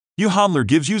YouHodler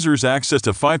gives users access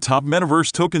to 5 top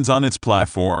Metaverse tokens on its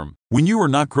platform. When you are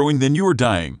not growing, then you are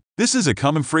dying. This is a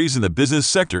common phrase in the business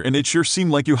sector, and it sure seems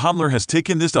like YouHodler has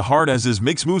taken this to heart as it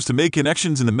makes moves to make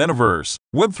connections in the Metaverse.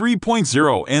 Web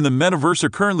 3.0 and the Metaverse are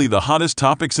currently the hottest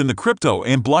topics in the crypto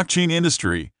and blockchain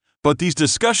industry. But these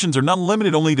discussions are not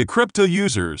limited only to crypto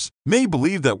users. Many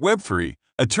believe that Web 3,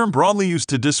 a term broadly used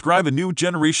to describe a new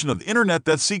generation of the internet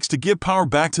that seeks to give power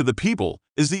back to the people,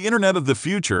 is the internet of the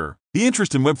future. The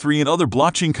interest in Web 3 and other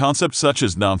blockchain concepts such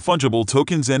as non-fungible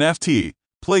tokens and NFT,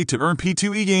 play to earn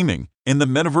P2E gaming, and the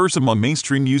Metaverse among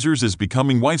mainstream users is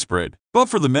becoming widespread. But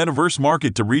for the Metaverse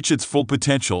market to reach its full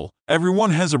potential, everyone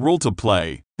has a role to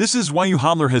play. This is why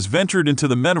YouHodler has ventured into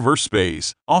the Metaverse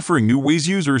space, offering new ways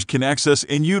users can access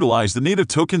and utilize the native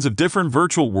tokens of different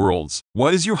virtual worlds.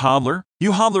 What is YouHodler?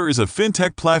 YouHodler is a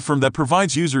fintech platform that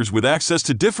provides users with access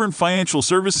to different financial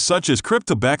services such as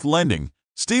crypto-backed lending,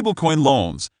 stablecoin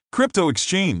loans, crypto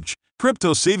exchange,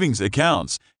 crypto savings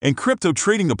accounts, and crypto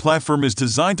trading. The platform is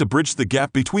designed to bridge the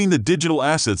gap between the digital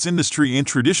assets industry and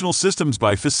traditional systems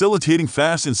by facilitating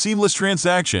fast and seamless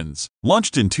transactions.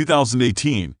 Launched in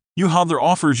 2018, YouHodler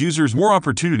offers users more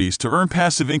opportunities to earn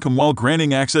passive income while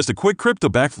granting access to quick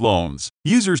crypto-backed loans.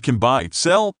 Users can buy,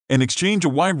 sell, and exchange a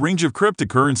wide range of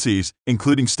cryptocurrencies,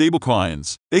 including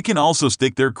stablecoins. They can also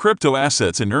stake their crypto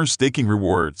assets and earn staking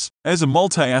rewards. As a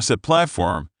multi-asset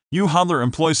platform, YouHodler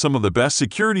employs some of the best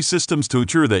security systems to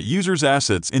ensure that users'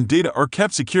 assets and data are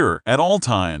kept secure at all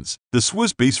times. The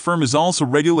Swiss-based firm is also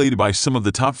regulated by some of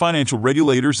the top financial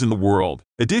regulators in the world.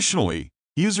 Additionally,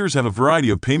 users have a variety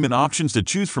of payment options to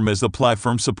choose from as the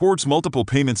platform supports multiple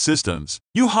payment systems.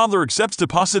 YouHodler accepts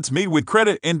deposits made with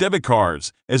credit and debit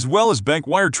cards, as well as bank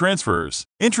wire transfers.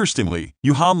 Interestingly,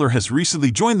 YouHodler has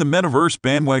recently joined the Metaverse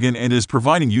bandwagon and is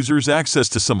providing users access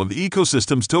to some of the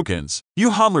ecosystem's tokens.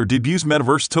 YouHodler debuts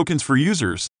Metaverse tokens for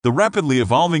users. The rapidly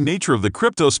evolving nature of the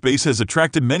crypto space has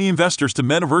attracted many investors to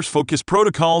Metaverse-focused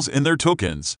protocols and their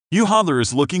tokens. YouHodler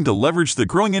is looking to leverage the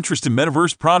growing interest in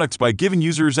Metaverse products by giving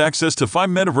users access to 5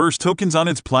 Metaverse tokens on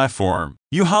its platform.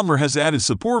 YouHodler has added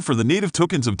support for the native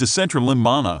tokens of Decentraland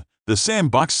Mana, the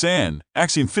Sandbox Sand,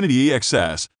 Axie Infinity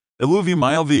AXS, Illuvium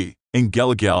ILV, and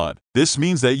Gala. This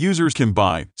means that users can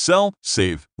buy, sell,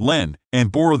 save, lend,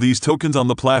 and borrow these tokens on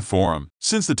the platform.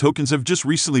 Since the tokens have just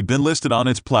recently been listed on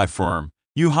its platform,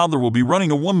 YouHodler will be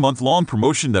running a 1-month-long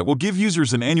promotion that will give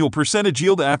users an annual percentage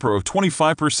yield APR of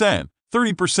 25%,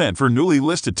 30% for newly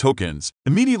listed tokens.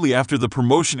 Immediately after the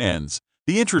promotion ends,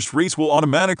 the interest rates will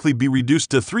automatically be reduced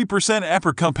to 3%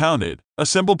 APR compounded, a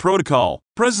simple protocol.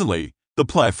 Presently, the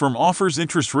platform offers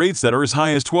interest rates that are as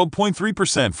high as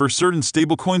 12.3% for certain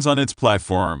stablecoins on its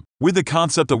platform. With the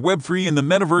concept of Web3 and the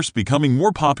Metaverse becoming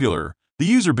more popular, the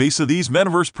user base of these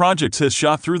Metaverse projects has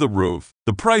shot through the roof.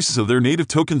 The prices of their native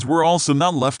tokens were also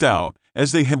not left out,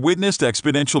 as they have witnessed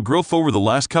exponential growth over the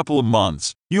last couple of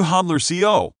months. YouHodler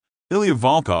CEO, Ilya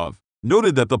Volkov,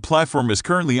 noted that the platform is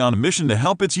currently on a mission to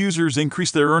help its users increase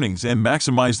their earnings and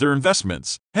maximize their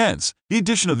investments. Hence, the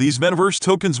addition of these Metaverse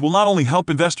tokens will not only help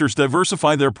investors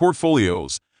diversify their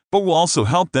portfolios, but will also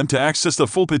help them to access the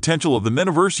full potential of the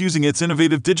Metaverse using its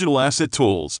innovative digital asset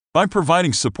tools. By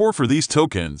providing support for these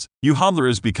tokens, YouHodler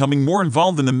is becoming more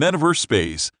involved in the Metaverse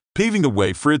space, paving the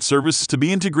way for its services to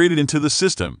be integrated into the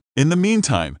system. In the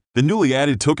meantime, the newly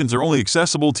added tokens are only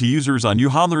accessible to users on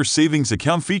YouHodler's savings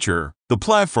account feature. The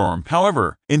platform,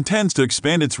 however, intends to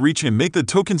expand its reach and make the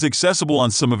tokens accessible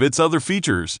on some of its other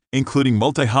features, including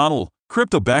multi-hodl,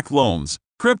 crypto-backed loans,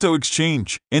 crypto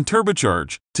exchange, and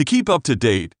turbocharge. To keep up to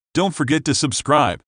date, don't forget to subscribe.